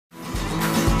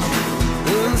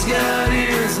Them's got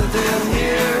ears that they'll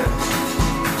hear.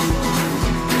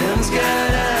 Them's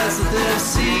got eyes that they'll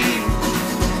see.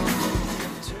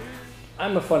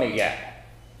 I'm a funny guy.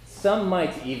 Some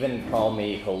might even call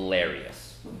me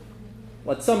hilarious.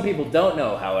 What some people don't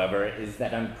know, however, is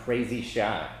that I'm crazy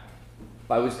shy. If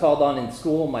I was called on in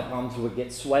school, my palms would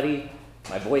get sweaty,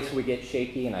 my voice would get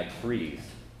shaky, and I'd freeze.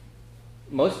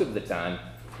 Most of the time,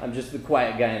 I'm just the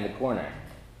quiet guy in the corner.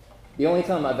 The only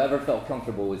time I've ever felt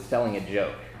comfortable was telling a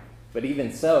joke. But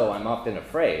even so, I'm often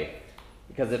afraid,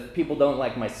 because if people don't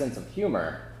like my sense of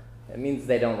humor, it means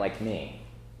they don't like me.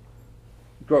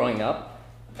 Growing up,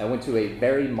 I went to a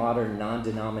very modern,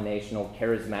 non-denominational,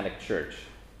 charismatic church.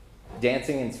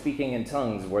 Dancing and speaking in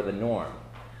tongues were the norm.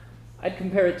 I'd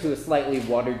compare it to a slightly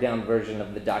watered-down version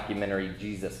of the documentary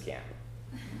Jesus Camp.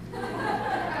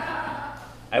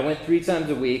 I went 3 times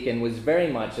a week and was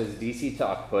very much, as DC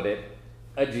Talk put it,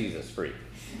 a Jesus freak.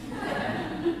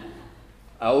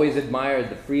 I always admired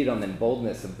the freedom and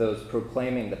boldness of those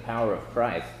proclaiming the power of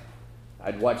Christ.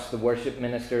 I'd watch the worship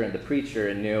minister and the preacher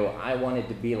and knew I wanted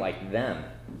to be like them.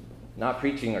 Not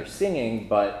preaching or singing,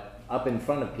 but up in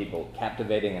front of people,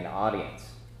 captivating an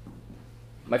audience.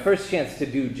 My first chance to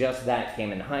do just that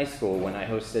came in high school when I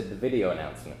hosted the video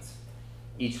announcements.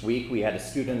 Each week we had a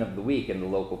student of the week in the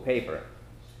local paper.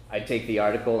 I'd take the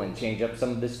article and change up some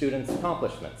of the students'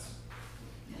 accomplishments.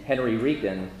 Henry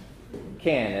Regan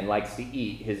can and likes to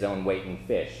eat his own weight in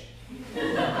fish.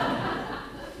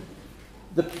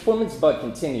 The performance bug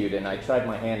continued, and I tried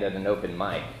my hand at an open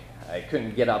mic. I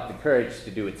couldn't get up the courage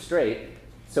to do it straight,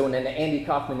 so in an Andy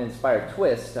Kaufman-inspired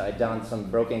twist, I donned some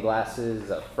broken glasses,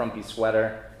 a frumpy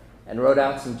sweater, and wrote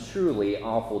out some truly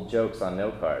awful jokes on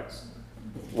note cards.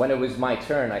 When it was my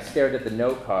turn, I stared at the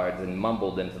note cards and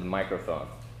mumbled into the microphone.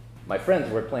 My friends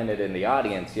were planted in the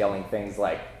audience, yelling things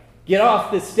like, "Get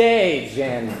off the stage,"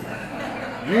 and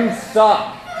 "You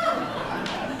suck."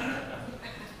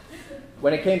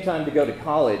 When it came time to go to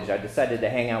college, I decided to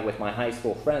hang out with my high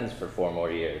school friends for 4 more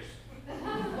years.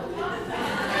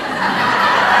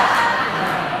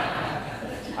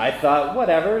 I thought,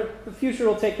 whatever, the future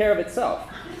will take care of itself.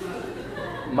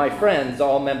 My friends,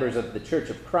 all members of the Church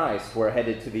of Christ, were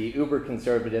headed to the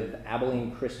uber-conservative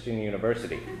Abilene Christian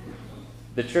University.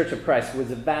 The Church of Christ was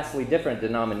a vastly different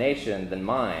denomination than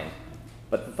mine,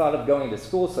 but the thought of going to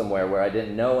school somewhere where I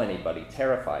didn't know anybody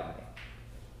terrified me.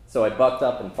 So I bucked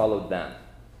up and followed them.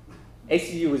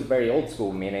 ACU was very old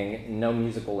school, meaning no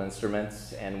musical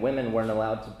instruments, and women weren't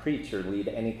allowed to preach or lead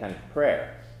any kind of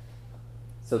prayer.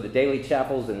 So the daily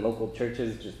chapels and local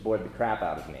churches just bored the crap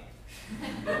out of me.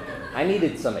 I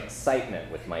needed some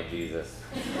excitement with my Jesus.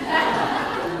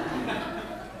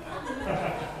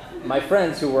 My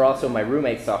friends, who were also my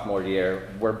roommates sophomore year,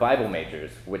 were Bible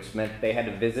majors, which meant they had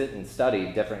to visit and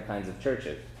study different kinds of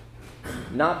churches.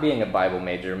 Not being a Bible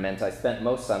major meant I spent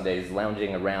most Sundays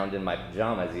lounging around in my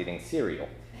pajamas eating cereal.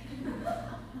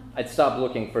 I'd stopped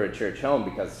looking for a church home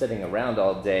because sitting around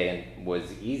all day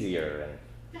was easier and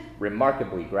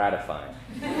remarkably gratifying.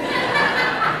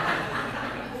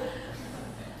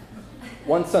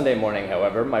 One Sunday morning,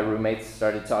 however, my roommates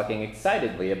started talking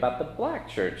excitedly about the black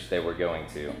church they were going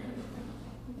to.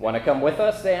 "Want to come with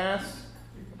us?" they asked.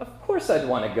 Of course I'd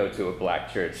want to go to a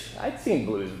black church. I'd seen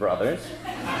Blues Brothers.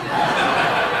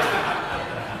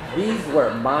 These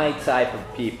were my type of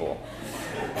people.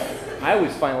 I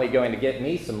was finally going to get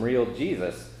me some real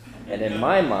Jesus, and in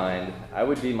my mind, I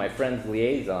would be my friend's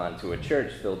liaison to a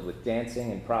church filled with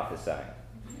dancing and prophesying.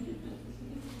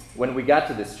 When we got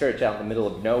to this church out in the middle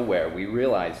of nowhere, we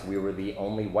realized we were the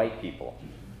only white people.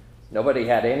 Nobody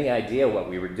had any idea what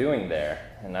we were doing there,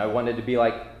 and I wanted to be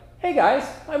like, "Hey guys,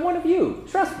 I'm one of you,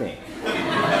 trust me."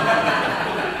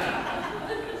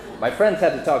 My friends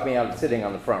had to talk me out of sitting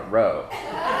on the front row.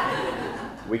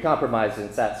 We compromised and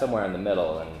sat somewhere in the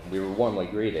middle, and we were warmly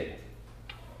greeted.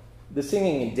 The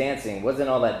singing and dancing wasn't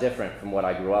all that different from what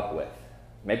I grew up with.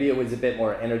 Maybe it was a bit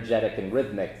more energetic and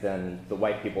rhythmic than the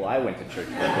white people I went to church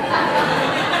with.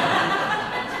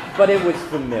 But it was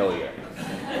familiar.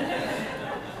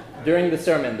 During the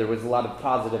sermon, there was a lot of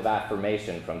positive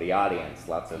affirmation from the audience,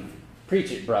 lots of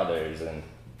 "Preach it, brothers," and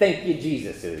 "Thank you,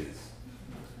 Jesuses."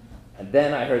 And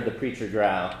then I heard the preacher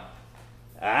growl,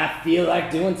 "I feel like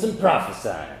doing some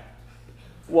prophesying."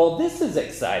 Well, this is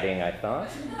exciting, I thought.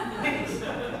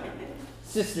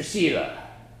 "Sister Sheila,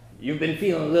 you've been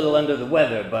feeling a little under the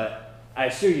weather, but I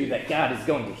assure you that God is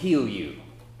going to heal you."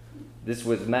 This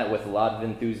was met with a lot of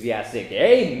enthusiastic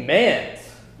 "Amen."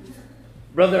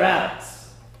 "Brother Alex,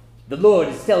 the Lord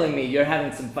is telling me you're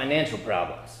having some financial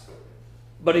problems,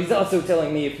 but he's also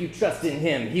telling me if you trust in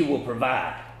him, he will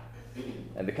provide."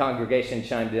 And the congregation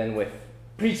chimed in with,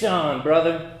 "Preach on,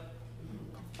 brother."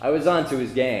 I was onto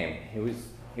his game.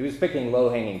 He was picking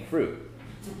low-hanging fruit.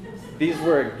 These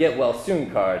were get-well-soon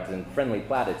cards and friendly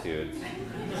platitudes.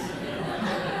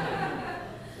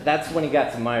 That's when he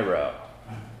got to my row.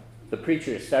 The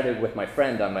preacher started with my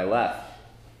friend on my left.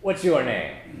 What's your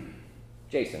name?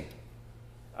 Jason.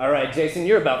 All right, Jason,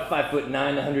 you're about 5'9",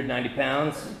 190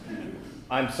 pounds.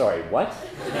 I'm sorry, what?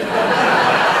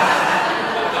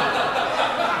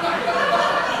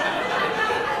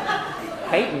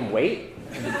 Height and weight?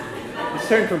 It's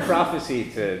turned from prophecy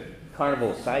to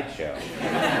carnival sideshow.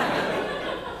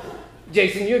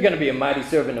 Jason, you're going to be a mighty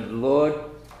servant of the Lord.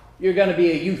 You're going to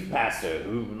be a youth pastor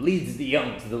who leads the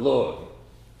young to the Lord.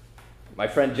 My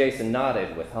friend Jason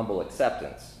nodded with humble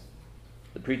acceptance.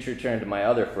 The preacher turned to my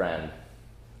other friend.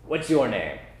 What's your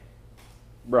name?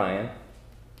 Brian.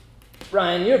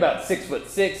 Brian, you're about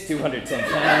 6'6", 210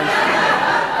 pounds.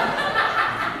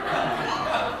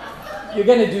 You're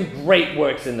going to do great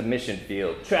works in the mission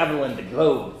field, traveling the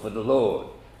globe for the Lord.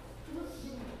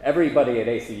 Everybody at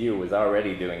ACU was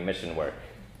already doing mission work,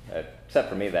 except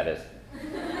for me, that is.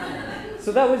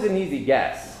 So that was an easy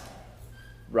guess.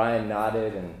 Brian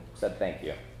nodded and said thank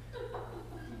you.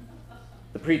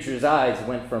 The preacher's eyes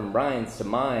went from Brian's to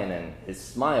mine, and his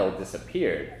smile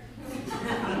disappeared.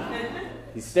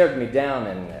 He stared me down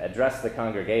and addressed the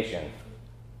congregation.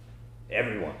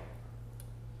 Everyone,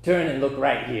 turn and look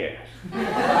right here.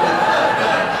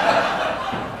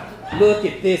 Look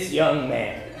at this young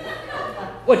man.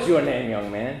 What's your name, young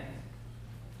man?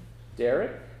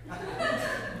 Derek?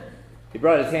 He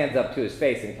brought his hands up to his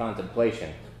face in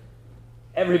contemplation.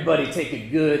 Everybody take a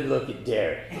good look at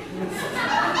Derek.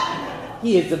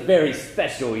 He is a very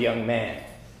special young man.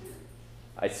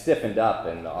 I stiffened up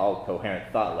and all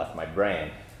coherent thought left my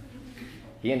brain.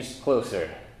 He inched closer.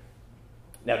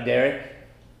 Now, Derek,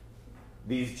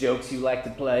 these jokes you like to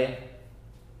play,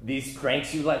 these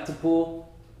pranks you like to pull,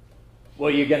 well,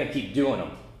 you're going to keep doing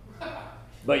them.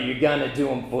 But you're going to do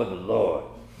them for the Lord.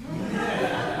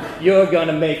 You're going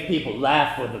to make people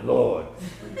laugh for the Lord.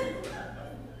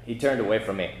 He turned away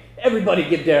from me. Everybody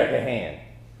give Derek a hand.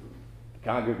 The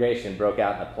congregation broke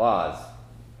out in applause.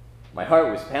 My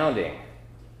heart was pounding.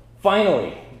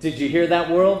 Finally, did you hear that,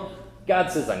 world?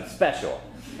 God says I'm special.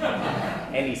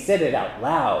 And he said it out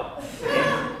loud,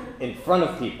 in front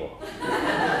of people.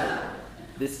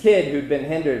 This kid who'd been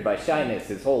hindered by shyness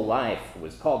his whole life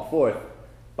was called forth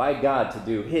by God to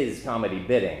do his comedy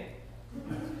bidding.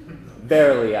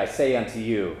 Verily, I say unto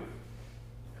you,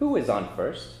 who is on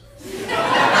first?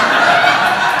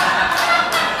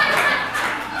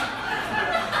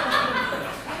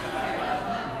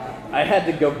 I had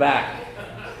to go back.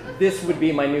 This would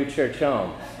be my new church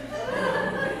home.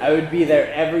 I would be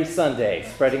there every Sunday,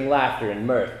 spreading laughter and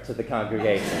mirth to the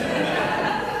congregation.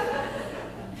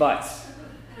 But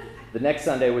the next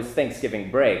Sunday was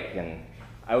Thanksgiving break, and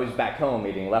I was back home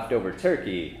eating leftover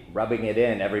turkey, rubbing it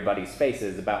in everybody's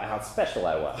faces about how special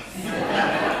I was.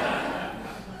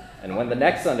 And when the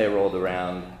next Sunday rolled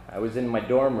around, I was in my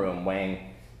dorm room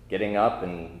weighing getting up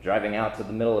and driving out to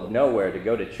the middle of nowhere to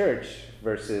go to church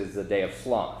versus a day of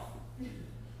sloth.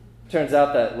 Turns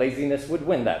out that laziness would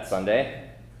win that Sunday,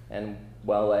 and,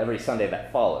 well, every Sunday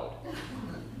that followed.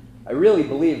 I really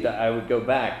believed I would go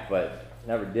back, but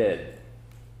never did.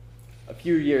 A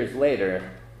few years later,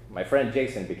 my friend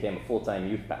Jason became a full-time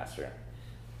youth pastor.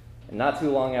 And not too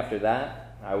long after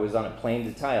that, I was on a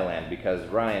plane to Thailand because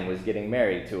Ryan was getting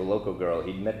married to a local girl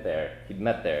he'd met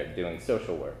there doing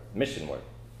social work, mission work.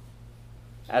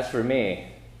 As for me,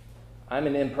 I'm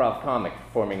an improv comic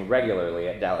performing regularly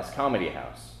at Dallas Comedy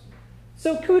House.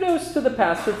 So kudos to the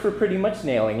pastor for pretty much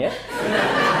nailing it.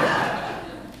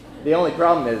 The only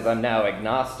problem is I'm now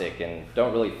agnostic and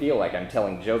don't really feel like I'm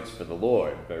telling jokes for the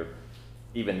Lord or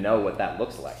even know what that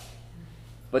looks like.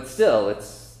 But still,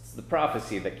 it's the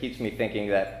prophecy that keeps me thinking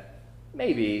that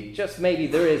maybe, just maybe,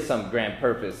 there is some grand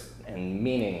purpose and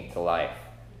meaning to life,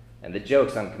 and the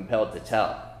jokes I'm compelled to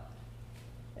tell.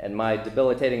 And my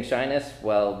debilitating shyness,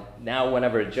 well, now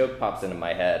whenever a joke pops into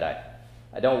my head,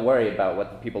 I don't worry about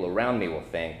what the people around me will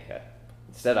think.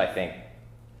 Instead, I think,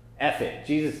 F it,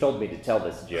 Jesus told me to tell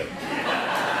this joke.